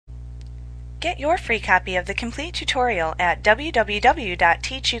Get your free copy of the complete tutorial at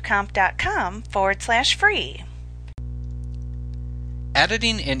www.teachucomp.com/free.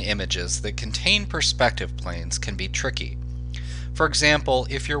 Editing in images that contain perspective planes can be tricky. For example,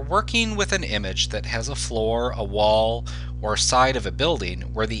 if you're working with an image that has a floor, a wall, or side of a building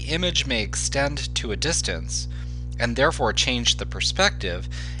where the image may extend to a distance and therefore change the perspective,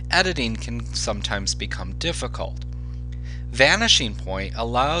 editing can sometimes become difficult. Vanishing Point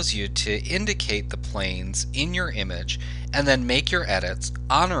allows you to indicate the planes in your image and then make your edits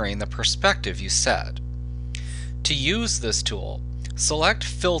honoring the perspective you set. To use this tool, select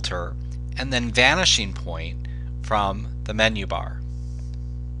Filter and then Vanishing Point from the menu bar.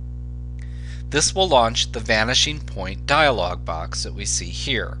 This will launch the Vanishing Point dialog box that we see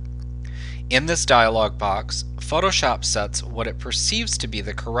here. In this dialog box, Photoshop sets what it perceives to be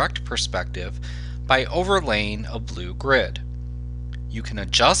the correct perspective by overlaying a blue grid. You can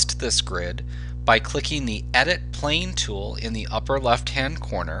adjust this grid by clicking the Edit Plane tool in the upper left-hand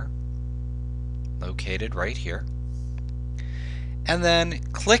corner, located right here, and then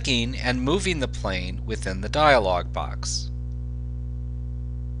clicking and moving the plane within the dialog box.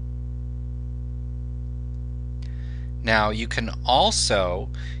 Now you can also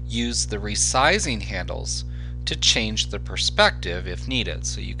use the resizing handles to change the perspective if needed.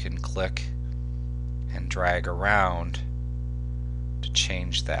 So you can click and drag around to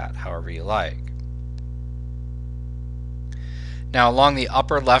change that however you like. Now along the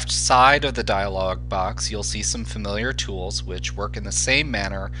upper left side of the dialog box you'll see some familiar tools which work in the same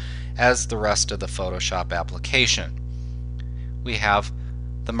manner as the rest of the Photoshop application. We have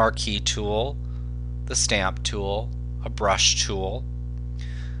the marquee tool, the stamp tool, a brush tool,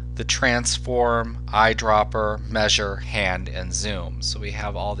 the transform, eyedropper, measure, hand, and zoom. So we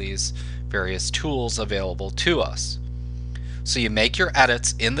have all these various tools available to us. So you make your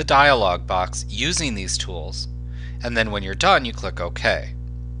edits in the dialog box using these tools, and then when you're done you click OK.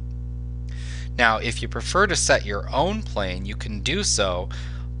 Now if you prefer to set your own plane, you can do so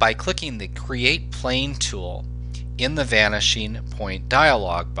by clicking the Create Plane tool in the Vanishing Point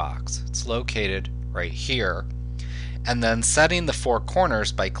dialog box. It's located right here. And then setting the four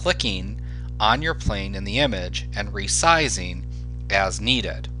corners by clicking on your plane in the image and resizing as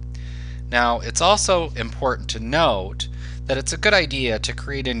needed. Now it's also important to note that it's a good idea to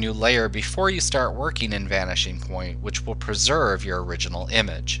create a new layer before you start working in Vanishing Point, which will preserve your original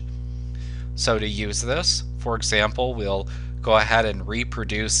image. So to use this, for example, we'll go ahead and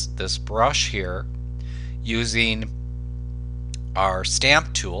reproduce this brush here using our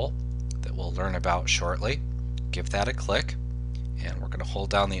stamp tool that we'll learn about shortly. Give that a click, and we're going to hold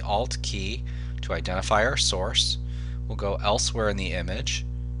down the Alt key to identify our source. We'll go elsewhere in the image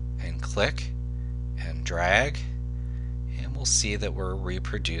and click and drag, and we'll see that we're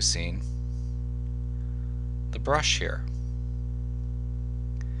reproducing the brush here.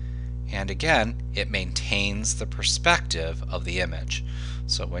 And again, it maintains the perspective of the image.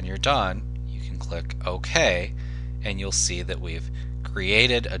 So when you're done, you can click OK, and you'll see that we've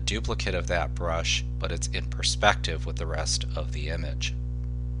created a duplicate of that brush, but it's in perspective with the rest of the image.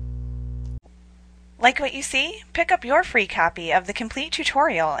 Like what you see? Pick up your free copy of the complete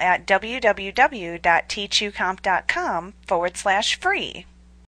tutorial at www.teachucomp.com/free.